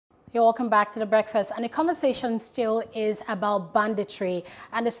You're welcome back to The Breakfast, and the conversation still is about banditry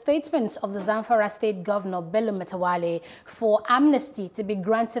and the statements of the Zamfara State Governor Bello Matawalle for amnesty to be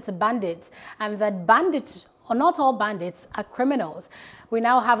granted to bandits, and that bandits, or not all bandits, are criminals. We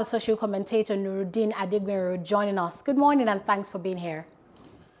now have a social commentator, Nurudeen Adegbenro, joining us. Good morning and thanks for being here.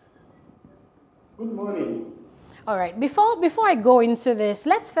 Good morning. All right, before I go into this,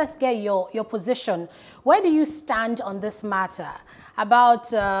 let's first get your position. Where do you stand on this matter about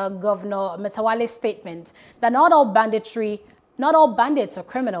Governor Matawale's statement that not all bandits are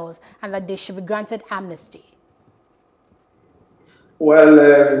criminals and that they should be granted amnesty? Well,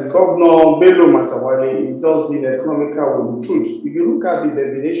 Governor Bello Matawalle is just being economical with the truth. If you look at the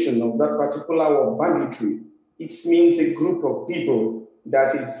definition of that particular word, banditry, it means a group of people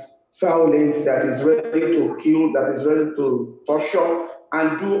that is violent, that is ready to kill, that is ready to torture,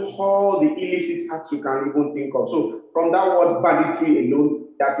 and do all the illicit acts you can even think of. So from that word banditry alone,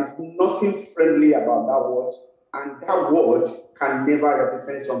 that is nothing friendly about that word, and that word can never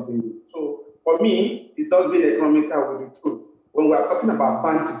represent something good. So for me, it's just being economical with the truth. When we are talking about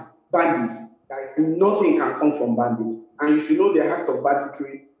bandits, there is nothing can come from bandits. And you should know the act of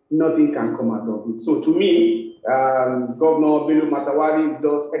banditry, nothing can come out of it. So to me, Governor Bello Matawalle is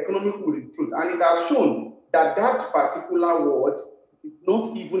just economical with the truth. And it has shown that that particular word is not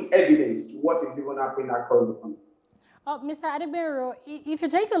even evidence to what is even happening across the country. Mr. Adegbenro, if you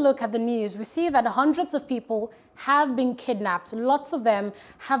take a look at the news, we see that hundreds of people have been kidnapped. Lots of them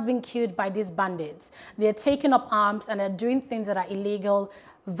have been killed by these bandits. They're taking up arms and are doing things that are illegal,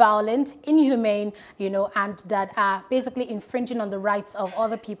 violent, inhumane, and that are basically infringing on the rights of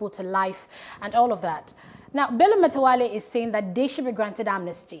other people to life and all of that. Now, Bello Matawalle is saying that they should be granted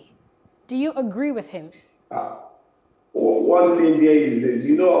amnesty. Do you agree with him? One thing there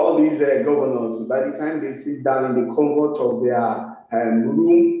is, all these governors, by the time they sit down in the comfort of their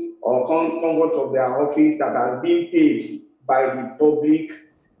room or comfort of their office that has been paid by the public,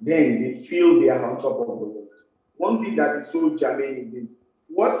 then they feel they are on top of the world. One thing that is so germane is this: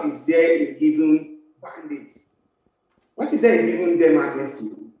 what is there in giving bandits? What is there in giving them amnesty?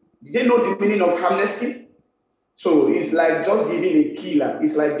 Do they know the meaning of amnesty? So it's like just giving a killer,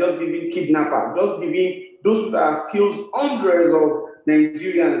 it's like just giving kidnapper, just giving those that have killed hundreds of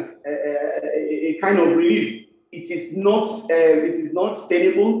Nigerians a kind of relief. It is not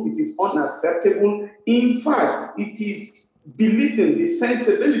sustainable, it is unacceptable. In fact, it is belittling the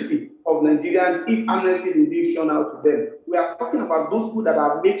sensibility of Nigerians if amnesty will be shown out to them. We are talking about those people that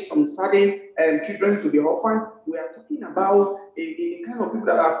have made some certain children to be orphaned. We are talking about a kind of people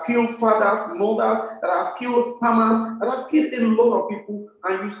that have killed fathers, mothers, that have killed farmers, that have killed a lot of people,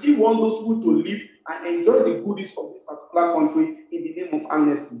 and you still want those people to live and enjoy the goodies of this particular country in the name of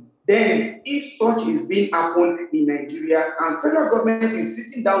amnesty. Then, if such is being happened in Nigeria and federal government is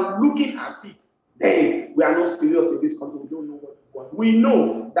sitting down looking at it, then we are not serious in this country. We don't know what we want. We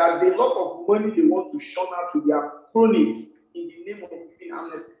know that a lot of money they want to shun out to their cronies in the name of giving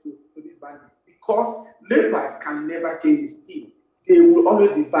amnesty to these bandits, because leopard can never change his skin. They will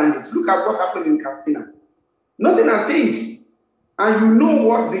always be bandits. Look at what happened in Katsina. Nothing has changed. And you know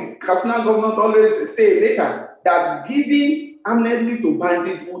what the Katsina government always say later, that giving amnesty to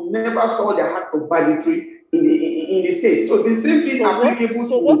bandits will never solve the act of banditry in the state. So the same thing applicable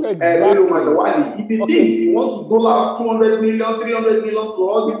to Bello Matawalle. If he thinks he wants to dole out 200 million, 300 million to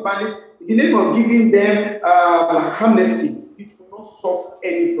all these bandits in the name of giving them amnesty, it will not solve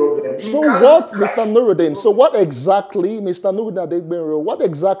any problem. So what, Mr. Nurudeen, so what exactly, Mr. Nurudeen Adegbenro, what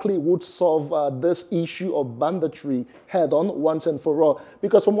exactly would solve this issue of banditry head on once and for all?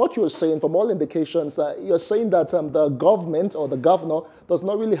 Because from what you're saying, from all indications, you're saying that the government or the governor does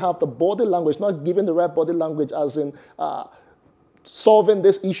not really have the body language, not giving the right body language as in solving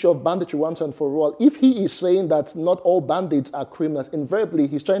this issue of banditry once and for all. If he is saying that not all bandits are criminals, invariably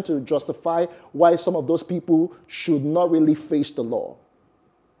he's trying to justify why some of those people should not really face the law.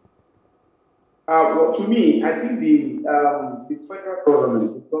 Well, to me, I think the federal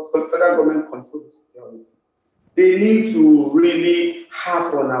government, because the federal government controls security, they need to really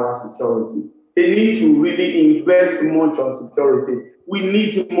harp on our security. They need to really invest much on security. We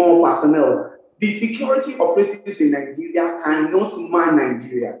need more personnel. The security operatives in Nigeria cannot man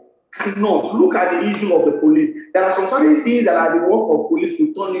Nigeria. Cannot. Look at the issue of the police. There are some certain things that are the work of police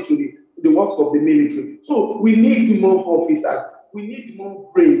to turn into the work of the military. So we need more officers. We need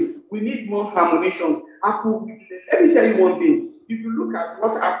more brains. We need more ammunition. Let me tell you one thing. If you look at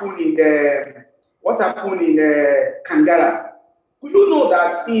what happened in Kangara, do you know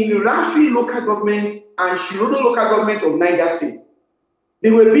that in Rafi local government and Shirodo local government of Niger State, They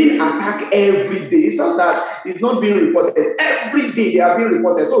were being attacked every day. It's just that it's not being reported. Every day they are being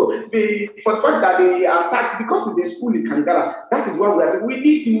reported. So for the fact that they attack, because it's a school in Kangara, that is why we are saying we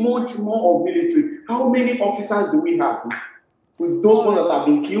need much more of military. How many officers do we have? With those ones that have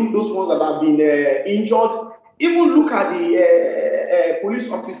been killed, those ones that have been injured. Even look at the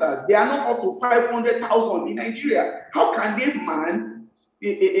police officers. They are not up to 500,000 in Nigeria. How can they man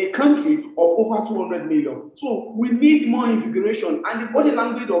a country of over 200 million? So we need more invigoration, and the body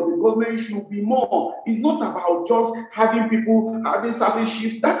language of the government should be more. It's not about just having people having service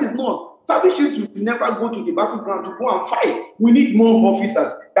shifts. That is not. Service shifts will never go to the battleground to go and fight. We need more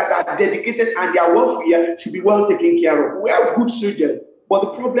officers that are dedicated, and their welfare should be well taken care of. We have good soldiers, but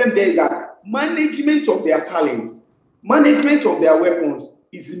the problem there is that management of their talents, management of their weapons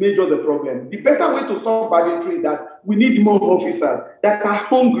is major the problem. The better way to stop banditry is that we need more officers that are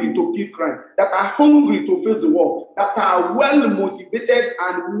hungry to kill crime, that are hungry to face the war, that are well motivated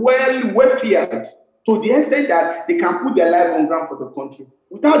and well welfared to the extent that they can put their life on ground for the country.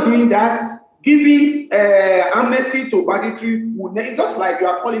 Without doing that, giving amnesty to banditry, it's just like you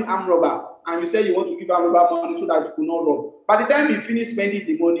are calling armed robber and you say you want to give armed robber money so that you could not rob. By the time you finish spending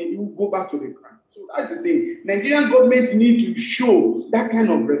the money, you go back to the crime. So that's the thing. Nigerian government needs to show that kind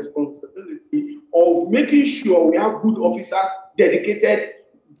of responsibility of making sure we have good officers, dedicated,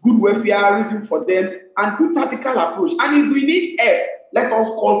 good welfare reason for them, and good tactical approach. And if we need help, let us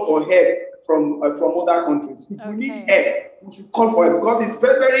call for help from other countries. If we need help, we should call for help, because it's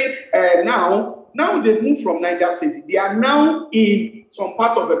very now they move from Niger State. They are now in some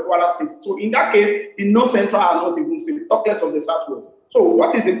part of the Kwara State. So in that case, the North Central are not even safe, talk less of the Southwest. So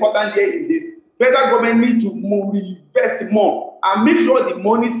what is important here is this: federal government needs to invest more and make sure the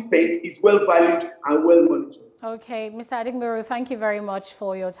money spent is well valued and well monitored. Okay, Mr. Adegbenro, thank you very much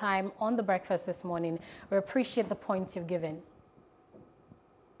for your time on The Breakfast this morning. We appreciate the points you've given.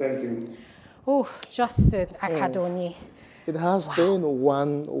 Thank you. Oh, Justin Akadoni. It has been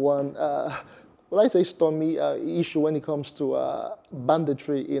one well, I say stormy issue when it comes to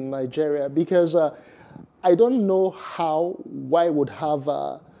banditry in Nigeria, because I don't know why would have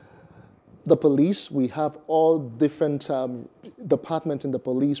the police. We have all different departments in the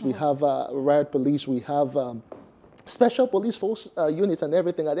police. We have riot police. We have special police force units and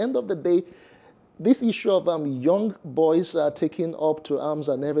everything. At the end of the day, this issue of young boys taking up to arms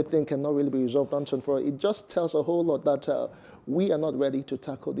and everything cannot really be resolved once and for all. It just tells a whole lot that we are not ready to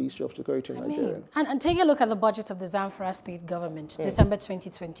tackle the issue of security in Nigeria. And take a look at the budget of the Zamfara state government, December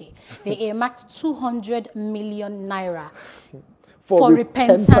 2020. They earmarked 200 million naira for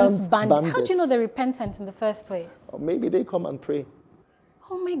repentant bandits. How do you know they're repentant in the first place? Or maybe they come and pray.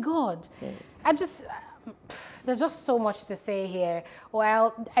 Oh my God. There's just so much to say here.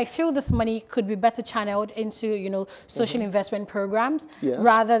 Well, I feel this money could be better channeled into, social investment programs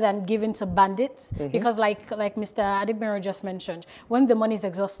rather than given to bandits. Because like Mr. Adegbenro just mentioned, when the money is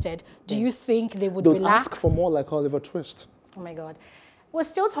exhausted, do you think they would relax? Ask for more, like Oliver Twist. Oh my God. We're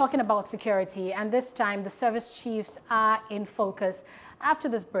still talking about security, and this time the service chiefs are in focus after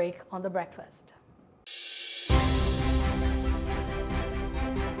this break on The Breakfast.